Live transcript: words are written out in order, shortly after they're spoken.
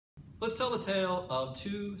Let's tell the tale of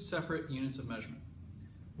two separate units of measurement.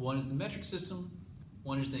 One is the metric system,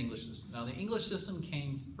 one is the English system. Now the English system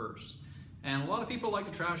came first, and a lot of people like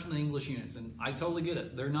to trash on the English units, and I totally get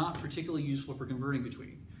it. They're not particularly useful for converting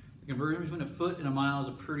between. The conversion between a foot and a mile is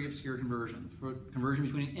a pretty obscure conversion. The conversion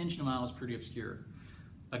between an inch and a mile is pretty obscure.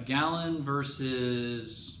 A gallon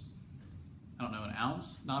versus, I don't know, an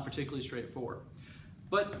ounce, not particularly straightforward.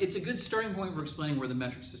 But it's a good starting point for explaining where the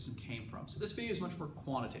metric system came from. So this video is much more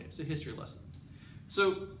quantitative. It's a history lesson.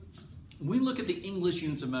 So we look at the English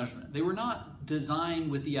units of measurement. They were not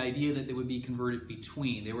designed with the idea that they would be converted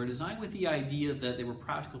between. They were designed with the idea that they were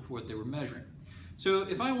practical for what they were measuring. So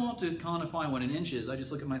if I want to quantify what an inch is, I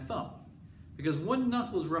just look at my thumb, because one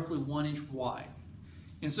knuckle is roughly 1 inch wide.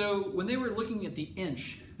 And so when they were looking at the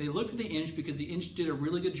inch, they looked at the inch because the inch did a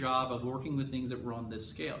really good job of working with things that were on this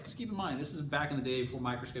scale. Because keep in mind, this is back in the day before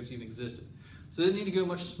microscopes even existed. So they need to go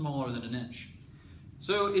much smaller than an inch.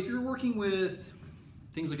 So if you're working with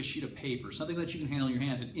things like a sheet of paper, something that you can handle in your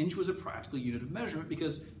hand, an inch was a practical unit of measurement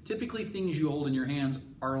because typically things you hold in your hands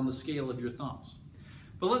are on the scale of your thumbs.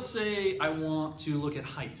 But let's say I want to look at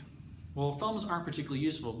height. Well, thumbs aren't particularly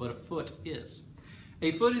useful, but a foot is.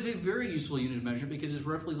 A foot is a very useful unit of measurement because it's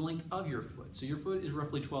roughly the length of your foot. So your foot is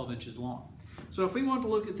roughly 12 inches long. So if we wanted to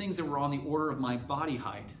look at things that were on the order of my body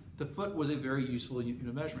height, the foot was a very useful unit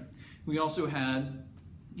of measurement. We also had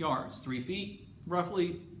yards, 3 feet,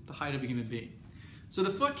 roughly the height of a human being. So the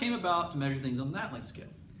foot came about to measure things on that length scale.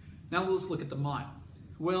 Now let's look at the mile.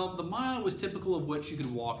 Well, the mile was typical of what you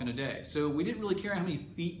could walk in a day. So we didn't really care how many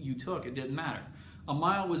feet you took, it didn't matter. A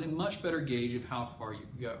mile was a much better gauge of how far you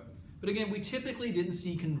could go. But again, we typically didn't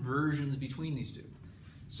see conversions between these two.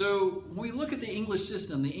 So when we look at the English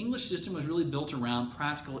system was really built around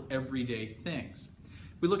practical everyday things.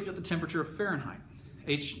 We look at the temperature of Fahrenheit.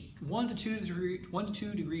 A 1 to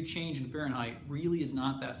 2 degree change in Fahrenheit really is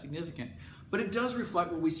not that significant, but it does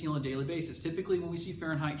reflect what we see on a daily basis. Typically when we see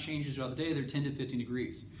Fahrenheit changes throughout the day, they're 10 to 15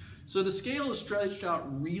 degrees. So the scale is stretched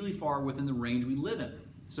out really far within the range we live in.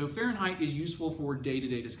 So Fahrenheit is useful for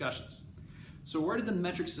day-to-day discussions. So where did the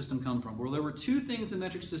metric system come from? Well, there were two things the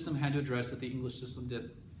metric system had to address that the English system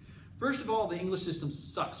didn't. First of all, the English system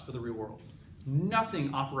sucks for the real world.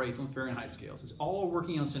 Nothing operates on Fahrenheit scales. It's all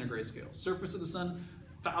working on centigrade scales. Surface of the sun,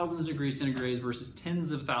 thousands of degrees centigrade versus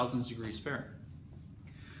tens of thousands of degrees Fahrenheit.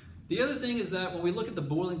 The other thing is that when we look at the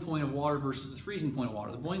boiling point of water versus the freezing point of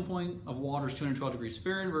water, the boiling point of water is 212 degrees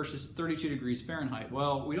Fahrenheit versus 32 degrees Fahrenheit.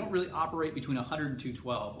 Well, we don't really operate between 100 and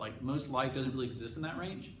 212. Like most life doesn't really exist in that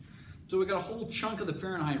range. So we've got a whole chunk of the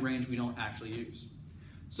Fahrenheit range we don't actually use.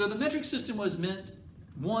 So the metric system was meant,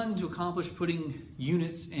 one, to accomplish putting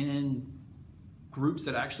units in groups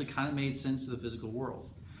that actually kind of made sense to the physical world.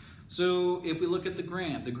 So if we look at the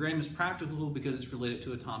gram is practical because it's related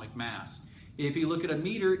to atomic mass. If you look at a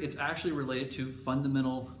meter, it's actually related to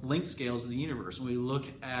fundamental length scales of the universe. When we look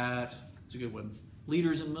at, it's a good one,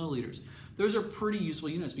 liters and milliliters. Those are pretty useful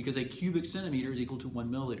units because a cubic centimeter is equal to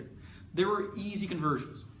 1 milliliter. There were easy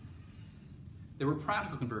conversions. There were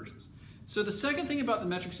practical conversions. So the second thing about the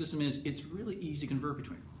metric system is it's really easy to convert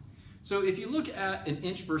between. So if you look at an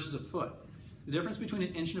inch versus a foot, the difference between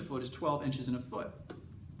an inch and a foot is 12 inches in a foot.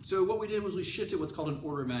 So what we did was we shifted what's called an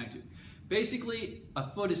order of magnitude. Basically, a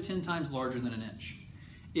foot is 10 times larger than an inch.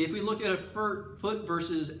 If we look at a foot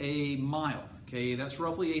versus a mile, okay, that's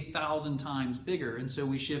roughly 1,000 times bigger, and so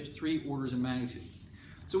we shift 3 orders of magnitude.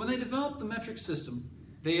 So when they developed the metric system,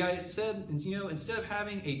 they said, instead of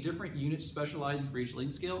having a different unit specializing for each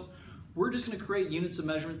length scale, we're just going to create units of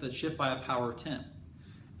measurement that shift by a power of 10.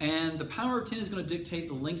 And the power of 10 is going to dictate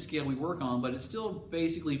the length scale we work on, but it's still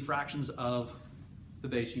basically fractions of the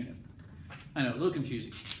base unit. I know, a little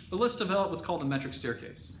confusing. But let's develop what's called the metric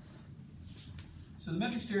staircase. So the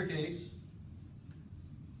metric staircase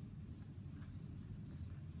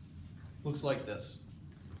looks like this.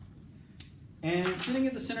 And sitting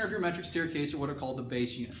at the center of your metric staircase are what are called the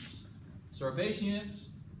base units. So our base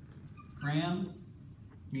units, gram,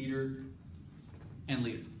 meter, and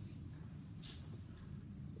liter.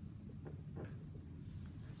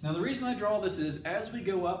 Now the reason I draw this is as we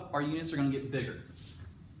go up, our units are going to get bigger.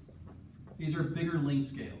 These are bigger length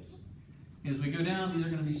scales. As we go down, these are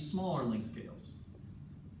going to be smaller length scales.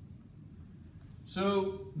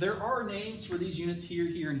 So there are names for these units here,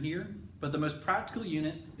 here, and here. But the most practical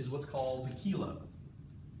unit is what's called the kilo.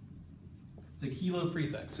 It's a kilo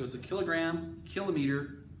prefix. So it's a kilogram,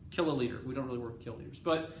 kilometer, kiloliter. We don't really work with kiloliters.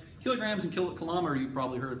 But kilograms and kilometer, you've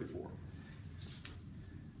probably heard before.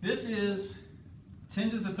 This is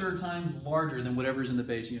 10 to the third times larger than whatever's in the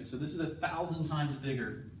base unit. So this is 1,000 times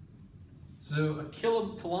bigger. So a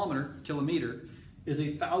kilometer is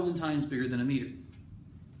 1,000 times bigger than a meter.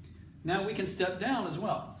 Now we can step down as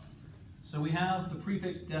well. So we have the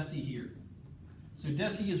prefix deci here. So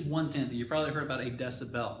deci is 1/10. You probably heard about a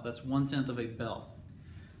decibel. That's 1/10 of a bell.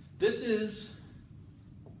 This is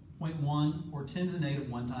 0.1 or 10 to the negative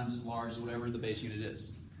 1 times as large as whatever the base unit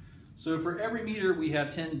is. So for every meter, we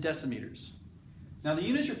have 10 decimeters. Now the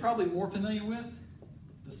units you're probably more familiar with,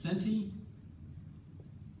 the centi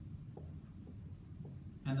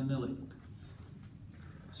and the milli.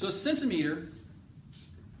 So a centimeter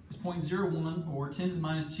is 0.01 or 10 to the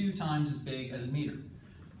minus 2 times as big as a meter.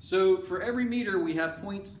 So for every meter we have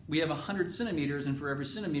 100 centimeters, and for every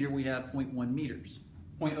centimeter we have 0.01 meters.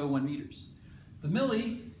 The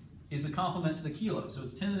milli is the complement to the kilo, so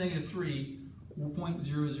it's 10 to the negative 3 or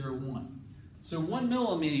 0.001. So 1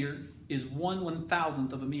 millimeter is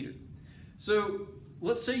 1/1000th of a meter. So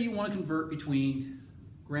let's say you want to convert between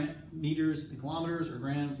meters and kilometers or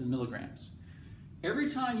grams and milligrams. Every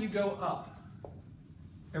time you go up,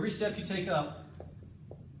 every step you take up,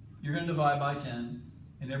 you're going to divide by 10,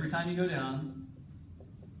 and every time you go down,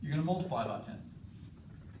 you're going to multiply by 10.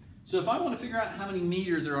 So if I want to figure out how many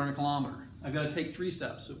meters there are in a kilometer, I've got to take 3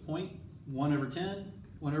 steps. So 1 over 10,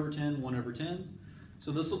 1 over 10, 1 over 10.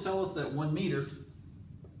 So this will tell us that 1 meter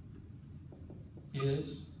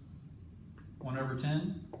is 1 over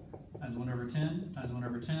 10 times 1 over 10 times 1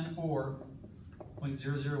 over 10, or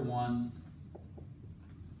 0.001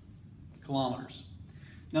 kilometers.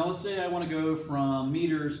 Now let's say I want to go from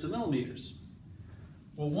meters to millimeters.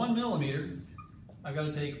 Well, 1 millimeter, I've got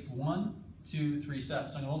to take 1, 2, 3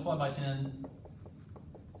 steps. So I'm going to multiply by 10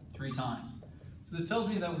 3 times. So this tells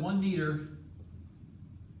me that 1 meter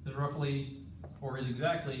is roughly, or is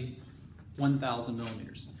exactly, 1,000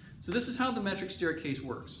 millimeters. So this is how the metric staircase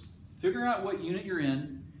works. Figure out what unit you're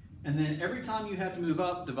in, and then every time you have to move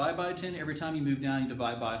up, divide by 10. Every time you move down, you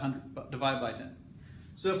divide by 10.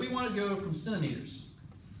 So if we want to go from centimeters,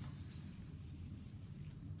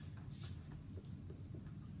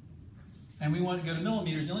 and we want to go to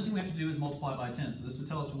millimeters, the only thing we have to do is multiply by 10. So this would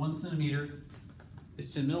tell us 1 centimeter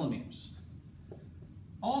is 10 millimeters.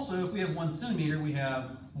 Also, if we have 1 centimeter, we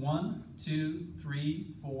have 1, 2,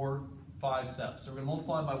 3, 4, 5 steps. So we're going to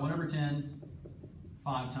multiply by 1 over 10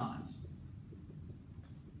 5 times.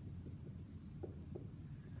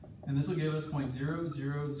 And this will give us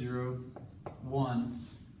 0.0001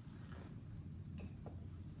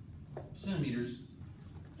 centimeters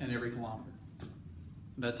in every kilometer.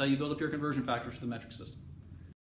 That's how you build up your conversion factors for the metric system.